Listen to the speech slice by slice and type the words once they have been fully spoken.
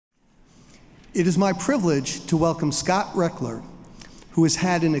It is my privilege to welcome Scott Rechler, who has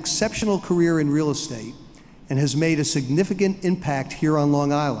had an exceptional career in real estate and has made a significant impact here on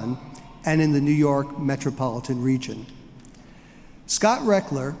Long Island and in the New York metropolitan region. Scott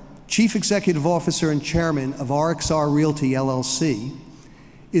Rechler, Chief Executive Officer and Chairman of RXR Realty LLC,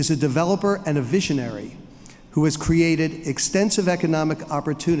 is a developer and a visionary who has created extensive economic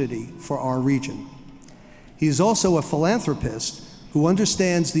opportunity for our region. He is also a philanthropist who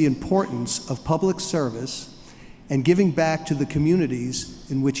understands the importance of public service and giving back to the communities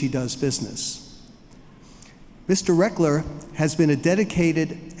in which he does business. Mr. Rechler has been a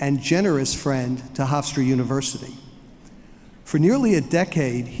dedicated and generous friend to Hofstra University. For nearly a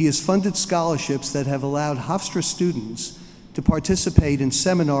decade, he has funded scholarships that have allowed Hofstra students to participate in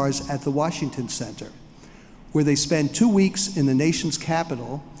seminars at the Washington Center, where they spend 2 weeks in the nation's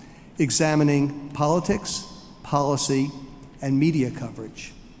capital examining politics, policy, and media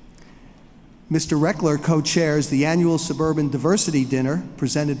coverage. Mr. Rechler co-chairs the annual Suburban Diversity Dinner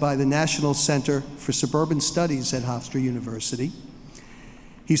presented by the National Center for Suburban Studies at Hofstra University.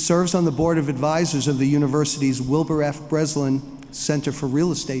 He serves on the Board of Advisors of the university's Wilbur F. Breslin Center for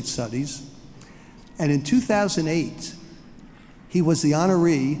Real Estate Studies. And in 2008, he was the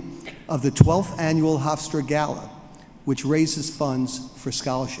honoree of the 12th Annual Hofstra Gala, which raises funds for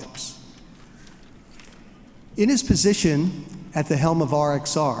scholarships. In his position at the helm of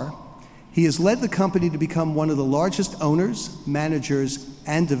RXR, he has led the company to become one of the largest owners, managers,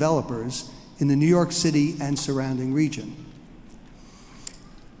 and developers in the New York City and surrounding region,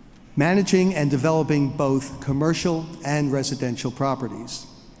 managing and developing both commercial and residential properties.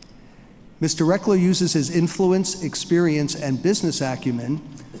 Mr. Rechler uses his influence, experience, and business acumen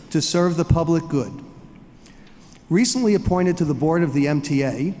to serve the public good. Recently appointed to the board of the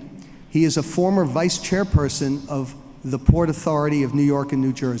MTA, he is a former vice chairperson of the Port Authority of New York and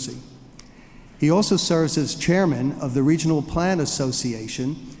New Jersey. He also serves as chairman of the Regional Plan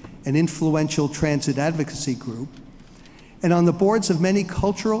Association, an influential transit advocacy group, and on the boards of many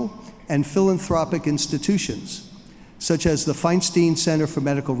cultural and philanthropic institutions, such as the Feinstein Center for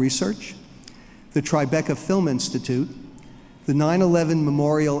Medical Research, the Tribeca Film Institute, the 9/11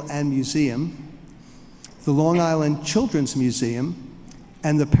 Memorial and Museum, the Long Island Children's Museum,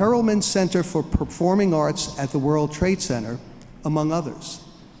 and the Perelman Center for Performing Arts at the World Trade Center, among others.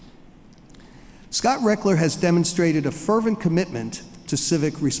 Scott Rechler has demonstrated a fervent commitment to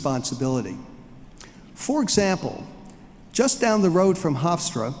civic responsibility. For example, just down the road from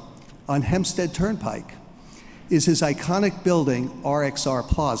Hofstra on Hempstead Turnpike is his iconic building, RXR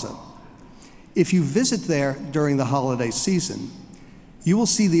Plaza. If you visit there during the holiday season, you will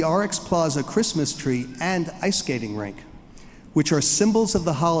see the RX Plaza Christmas tree and ice skating rink, which are symbols of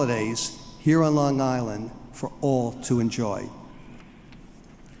the holidays here on Long Island for all to enjoy.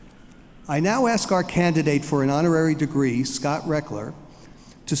 I now ask our candidate for an honorary degree, Scott Rechler,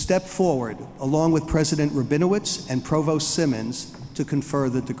 to step forward, along with President Rabinowitz and Provost Simmons, to confer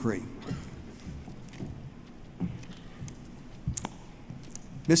the degree.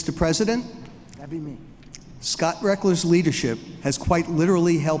 Mr. President, that'd be me. Scott Rechler's leadership has quite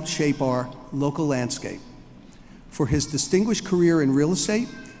literally helped shape our local landscape. For his distinguished career in real estate,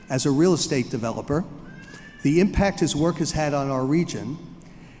 as a real estate developer, the impact his work has had on our region,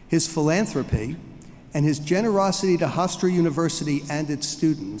 his philanthropy, and his generosity to Hofstra University and its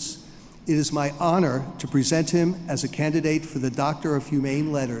students, it is my honor to present him as a candidate for the Doctor of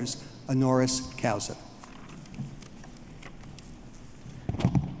Humane Letters, honoris causa.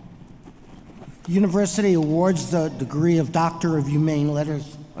 The university awards the degree of Doctor of Humane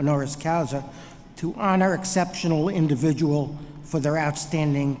Letters, honoris causa, to honor exceptional individual for their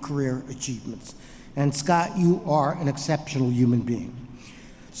outstanding career achievements. And Scott, you are an exceptional human being.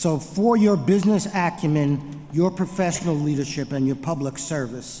 So for your business acumen, your professional leadership, and your public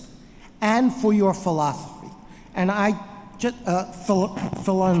service, and for your philosophy, and I just,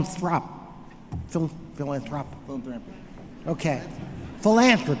 philanthropy. Okay,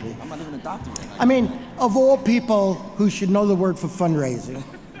 philanthropy. I'm not even a doctor yet. I mean, of all people who should know the word for fundraising.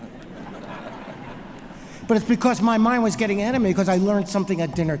 But it's because my mind was getting ahead of me because I learned something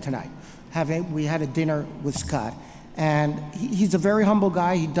at dinner tonight. We had a dinner with Scott. And he's a very humble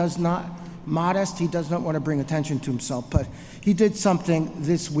guy. He does not, modest, he does not want to bring attention to himself. But he did something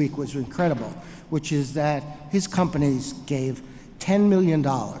this week which was incredible, which is that his companies gave $10 million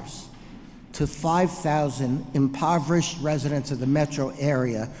to 5,000 impoverished residents of the metro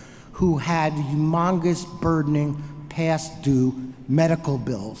area who had humongous, burdening, past due medical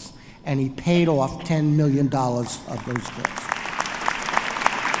bills. And he paid off $10 million of those bills.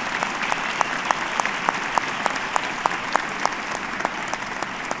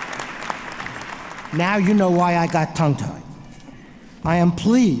 Now you know why I got tongue-tied. I am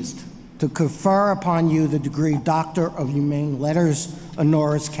pleased to confer upon you the degree Doctor of Humane Letters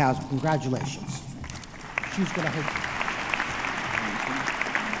honoris causa. Congratulations. She's going to hold.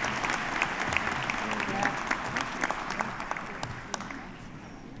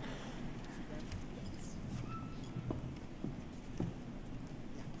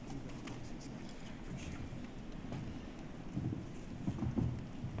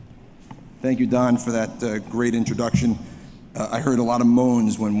 Thank you, Don, for that great introduction. I heard a lot of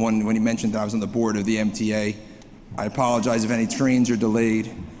moans when he mentioned that I was on the board of the MTA. I apologize if any trains are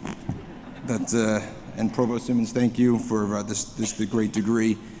delayed. And Provost Simmons, thank you for the great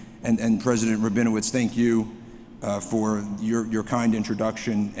degree. And President Rabinowitz, thank you for your kind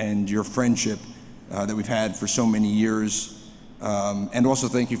introduction and your friendship that we've had for so many years. And also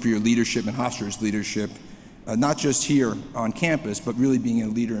thank you for your leadership and Hofstra's leadership. Not just here on campus, but really being a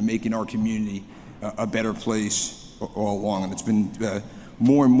leader and making our community a better place all along. And it's been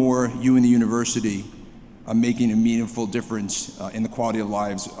more and more you and the university making a meaningful difference in the quality of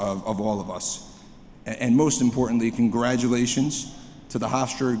lives of all of us. And most importantly, congratulations to the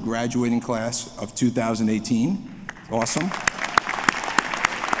Hofstra graduating class of 2018. Awesome.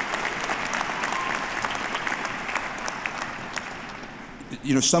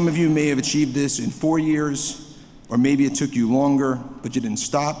 You know, some of you may have achieved this in 4 years, or maybe it took you longer, but you didn't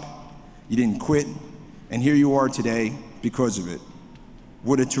stop, you didn't quit, and here you are today because of it.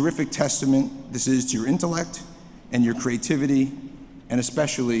 What a terrific testament this is to your intellect and your creativity, and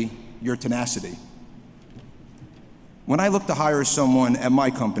especially your tenacity. When I look to hire someone at my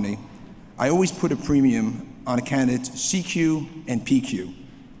company, I always put a premium on a candidate's CQ and PQ,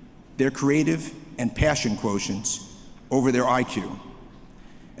 their creative and passion quotients over their IQ.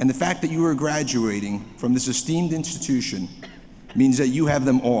 And the fact that you are graduating from this esteemed institution means that you have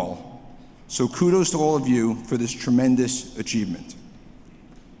them all. So kudos to all of you for this tremendous achievement.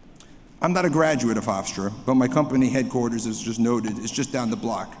 I'm not a graduate of Hofstra, but my company headquarters, as just noted, is just down the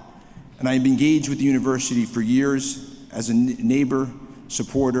block. And I've engaged with the university for years as a neighbor,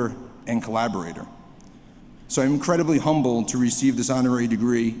 supporter, and collaborator. So I'm incredibly humbled to receive this honorary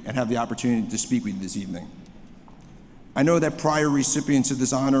degree and have the opportunity to speak with you this evening. I know that prior recipients of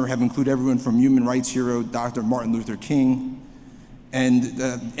this honor have included everyone from human rights hero Dr. Martin Luther King and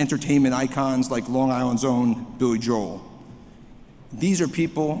entertainment icons like Long Island's own Billy Joel. These are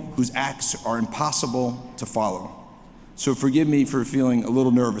people whose acts are impossible to follow. So forgive me for feeling a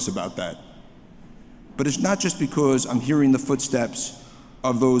little nervous about that. But it's not just because I'm hearing the footsteps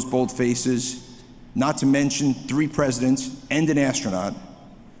of those bold faces, not to mention 3 presidents and an astronaut.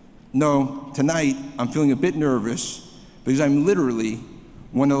 No, tonight I'm feeling a bit nervous because I'm literally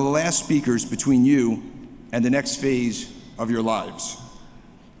one of the last speakers between you and the next phase of your lives.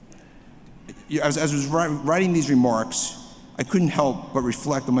 As I was writing these remarks, I couldn't help but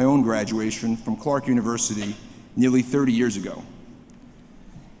reflect on my own graduation from Clark University nearly 30 years ago.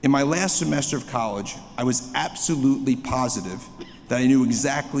 In my last semester of college, I was absolutely positive that I knew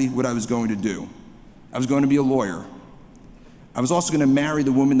exactly what I was going to do. I was going to be a lawyer. I was also going to marry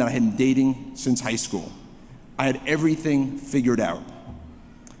the woman that I had been dating since high school. I had everything figured out.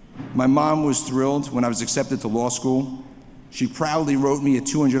 My mom was thrilled when I was accepted to law school. She proudly wrote me a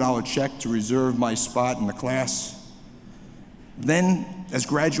 $200 check to reserve my spot in the class. Then, as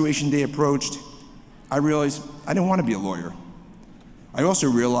graduation day approached, I realized I didn't want to be a lawyer. I also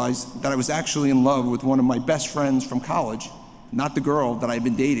realized that I was actually in love with one of my best friends from college, not the girl that I've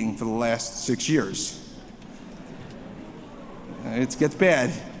been dating for the last 6 years. It gets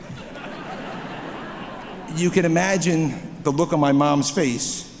bad. You can imagine the look on my mom's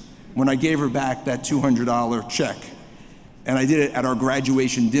face when I gave her back that $200 check. And I did it at our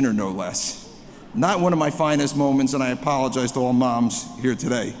graduation dinner, no less. Not one of my finest moments, and I apologize to all moms here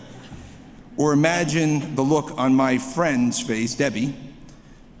today. Or imagine the look on my friend's face, Debbie,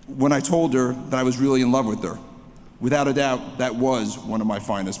 when I told her that I was really in love with her. Without a doubt, that was one of my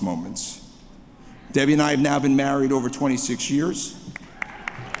finest moments. Debbie and I have now been married over 26 years.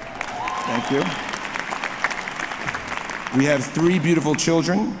 Thank you. We have 3 beautiful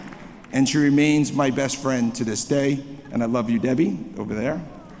children, and she remains my best friend to this day. And I love you, Debbie, over there.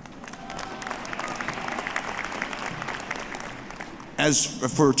 As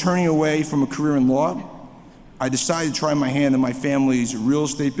for turning away from a career in law, I decided to try my hand in my family's real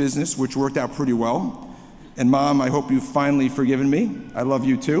estate business, which worked out pretty well. And Mom, I hope you've finally forgiven me. I love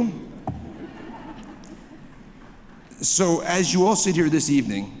you too. So as you all sit here this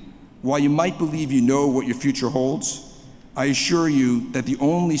evening, while you might believe you know what your future holds, I assure you that the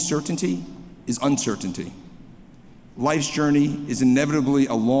only certainty is uncertainty. Life's journey is inevitably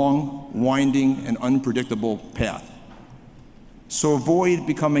a long winding, and unpredictable path. So avoid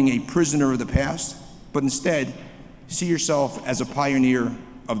becoming a prisoner of the past, but instead see yourself as a pioneer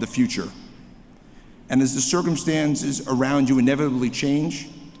of the future. And as the circumstances around you inevitably change,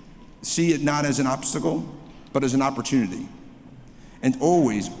 see it not as an obstacle, but as an opportunity. And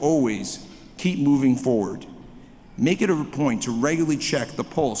always, always keep moving forward. Make it a point to regularly check the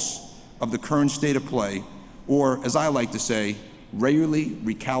pulse of the current state of play, or as I like to say, regularly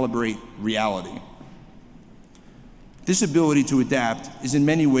recalibrate reality. This ability to adapt is in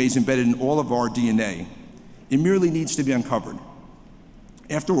many ways embedded in all of our DNA. It merely needs to be uncovered.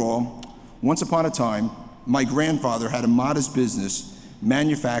 After all, once upon a time, my grandfather had a modest business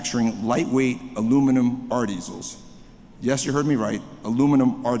manufacturing lightweight aluminum art easels. Yes, you heard me right,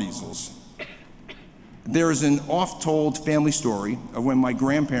 aluminum art easels. There is an oft-told family story of when my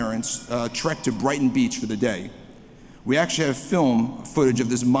grandparents trekked to Brighton Beach for the day. We actually have film footage of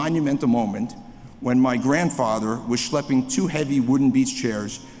this monumental moment when my grandfather was schlepping 2 heavy wooden beach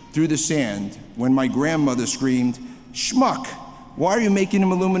chairs through the sand when my grandmother screamed, "Schmuck, why are you making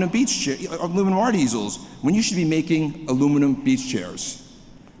them aluminum art easels when you should be making aluminum beach chairs?"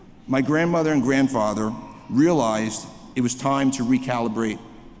 My grandmother and grandfather realized it was time to recalibrate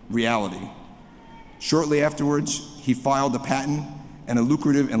reality. Shortly afterwards, he filed a patent and a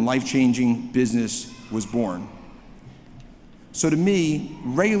lucrative and life-changing business was born. So to me,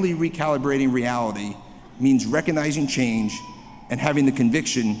 regularly recalibrating reality means recognizing change and having the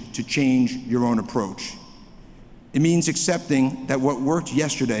conviction to change your own approach. It means accepting that what worked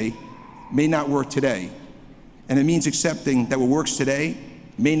yesterday may not work today. And it means accepting that what works today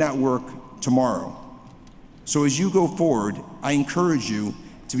may not work tomorrow. So as you go forward, I encourage you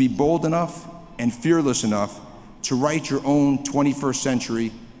to be bold enough and fearless enough to write your own 21st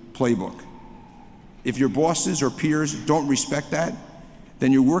century playbook. If your bosses or peers don't respect that,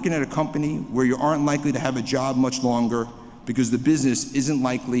 then you're working at a company where you aren't likely to have a job much longer because the business isn't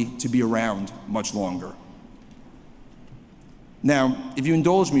likely to be around much longer. Now, if you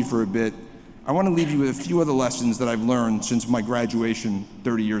indulge me for a bit, I want to leave you with a few other lessons that I've learned since my graduation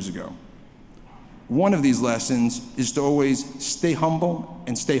 30 years ago. One of these lessons is to always stay humble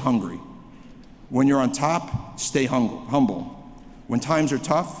and stay hungry. When you're on top, stay humble. When times are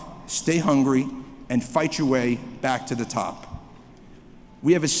tough, stay hungry and fight your way back to the top.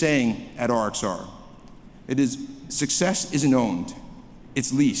 We have a saying at RXR. It is, success isn't owned,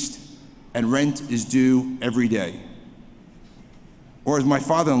 it's leased, and rent is due every day. Or as my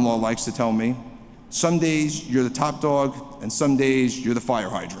father-in-law likes to tell me, some days you're the top dog and some days you're the fire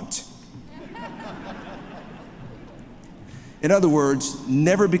hydrant. In other words,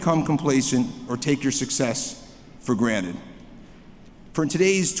 never become complacent or take your success for granted. For in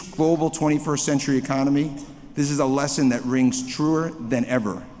today's global 21st century economy, this is a lesson that rings truer than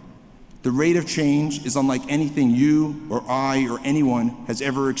ever. The rate of change is unlike anything you or I or anyone has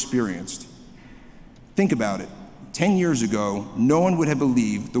ever experienced. Think about it. 10 years ago, no one would have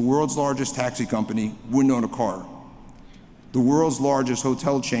believed the world's largest taxi company wouldn't own a car. The world's largest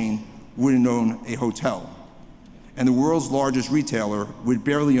hotel chain wouldn't own a hotel. And the world's largest retailer would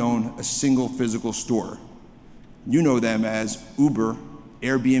barely own a single physical store. You know them as Uber,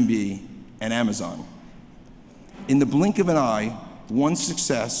 Airbnb, and Amazon. In the blink of an eye, one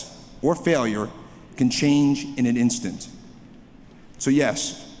success or failure can change in an instant. So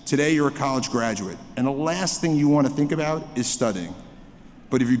yes, today you're a college graduate, and the last thing you want to think about is studying.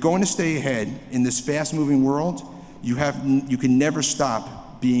 But if you're going to stay ahead in this fast-moving world, you can never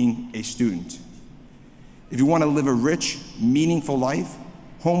stop being a student. If you want to live a rich, meaningful life,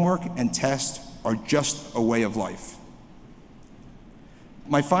 homework and tests are just a way of life.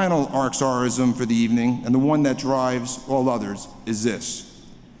 My final RXRism for the evening, and the one that drives all others, is this: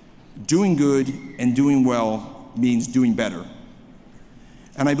 doing good and doing well means doing better.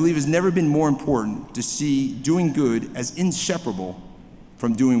 And I believe it's never been more important to see doing good as inseparable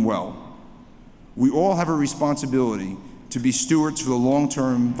from doing well. We all have a responsibility to be stewards for the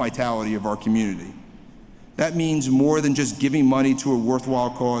long-term vitality of our community. That means more than just giving money to a worthwhile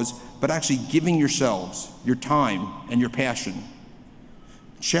cause, but actually giving yourselves, your time, and your passion.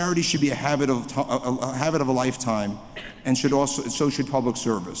 Charity should be a habit of a lifetime, and so should public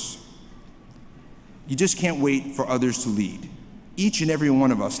service. You just can't wait for others to lead. Each and every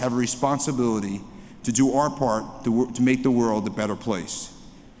one of us have a responsibility to do our part to make the world a better place.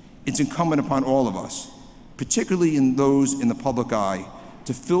 It's incumbent upon all of us, particularly in those in the public eye,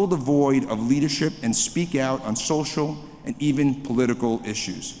 to fill the void of leadership and speak out on social and even political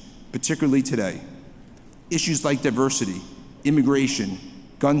issues, particularly today. Issues like diversity, immigration,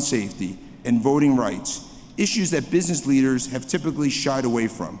 gun safety, and voting rights, issues that business leaders have typically shied away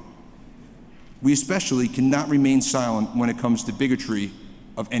from. We especially cannot remain silent when it comes to bigotry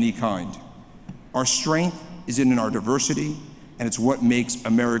of any kind. Our strength is in our diversity, and it's what makes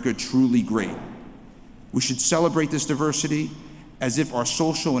America truly great. We should celebrate this diversity as if our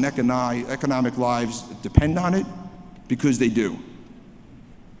social and economic lives depend on it, because they do.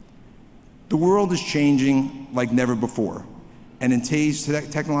 The world is changing like never before, and in today's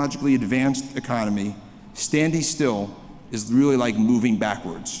technologically advanced economy, standing still is really like moving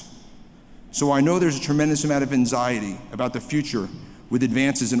backwards. So I know there's a tremendous amount of anxiety about the future with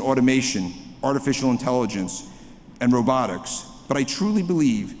advances in automation, artificial intelligence, and robotics, but I truly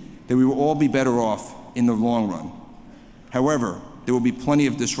believe that we will all be better off in the long run. However, there will be plenty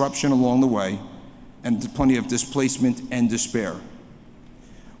of disruption along the way and plenty of displacement and despair.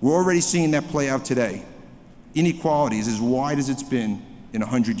 We're already seeing that play out today. Inequality is as wide as it's been in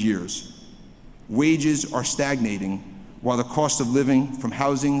 100 years. Wages are stagnating, while the cost of living, from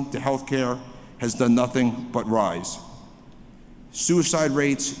housing to healthcare, has done nothing but rise. Suicide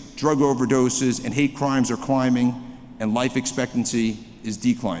rates, drug overdoses, and hate crimes are climbing, and life expectancy is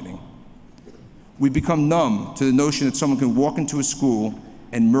declining. We've become numb to the notion that someone can walk into a school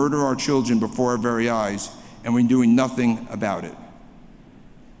and murder our children before our very eyes, and we're doing nothing about it.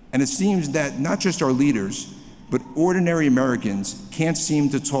 And it seems that not just our leaders, but ordinary Americans can't seem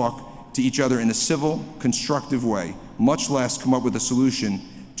to talk to each other in a civil, constructive way, much less come up with a solution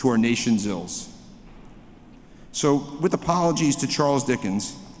to our nation's ills. So, with apologies to Charles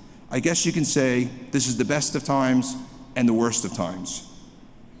Dickens, I guess you can say this is the best of times and the worst of times.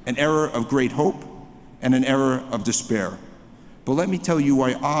 An era of great hope and an era of despair. But let me tell you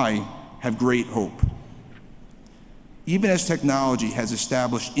why I have great hope. Even as technology has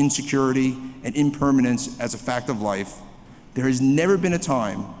established insecurity and impermanence as a fact of life, there has never been a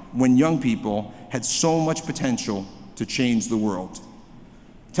time when young people had so much potential to change the world.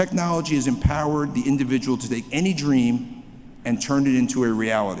 Technology has empowered the individual to take any dream and turn it into a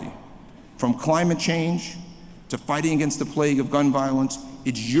reality. From climate change to fighting against the plague of gun violence,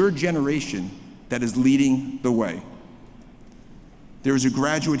 it's your generation that is leading the way. There is a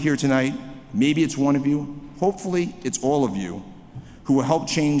graduate here tonight, maybe it's one of you, hopefully it's all of you, who will help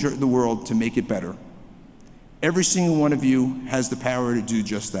change the world to make it better. Every single one of you has the power to do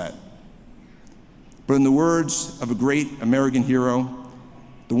just that. But in the words of a great American hero,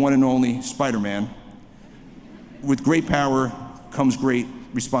 the one and only Spider-Man, with great power comes great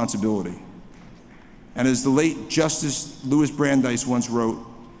responsibility. And as the late Justice Louis Brandeis once wrote,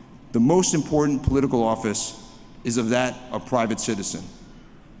 the most important political office is of that of private citizen.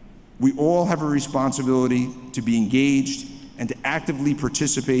 We all have a responsibility to be engaged and to actively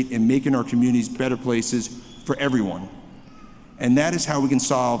participate in making our communities better places for everyone. And that is how we can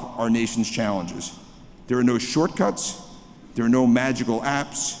solve our nation's challenges. There are no shortcuts, there are no magical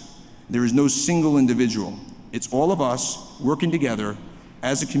apps, there is no single individual. It's all of us working together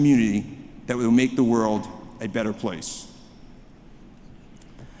as a community that will make the world a better place.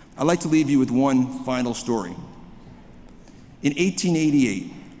 I'd like to leave you with one final story. In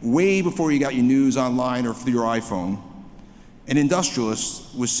 1888, way before you got your news online or through your iPhone, an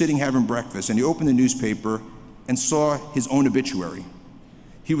industrialist was sitting having breakfast, and he opened the newspaper and saw his own obituary.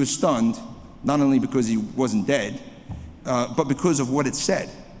 He was stunned, not only because he wasn't dead, but because of what it said.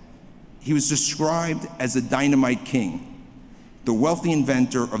 He was described as the dynamite king, the wealthy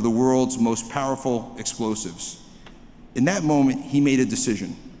inventor of the world's most powerful explosives. In that moment, he made a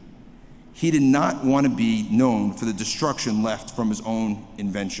decision. He did not want to be known for the destruction left from his own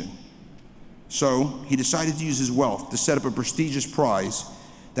invention. So he decided to use his wealth to set up a prestigious prize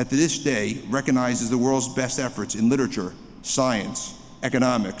that to this day recognizes the world's best efforts in literature, science,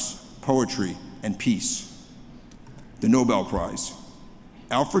 economics, poetry, and peace. The Nobel Prize.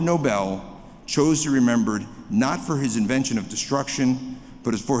 Alfred Nobel chose to be remembered not for his invention of destruction,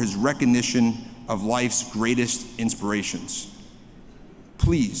 but for his recognition of life's greatest inspirations.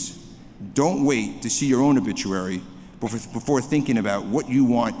 Please, don't wait to see your own obituary before thinking about what you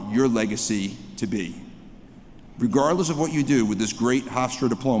want your legacy to be. Regardless of what you do with this great Hofstra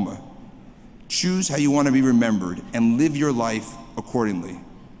diploma, choose how you want to be remembered and live your life accordingly.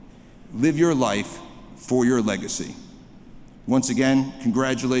 Live your life for your legacy. Once again,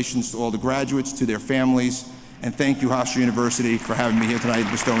 congratulations to all the graduates, to their families, and thank you, Hofstra University, for having me here tonight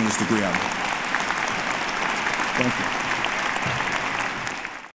and bestowing this degree on me. Thank you.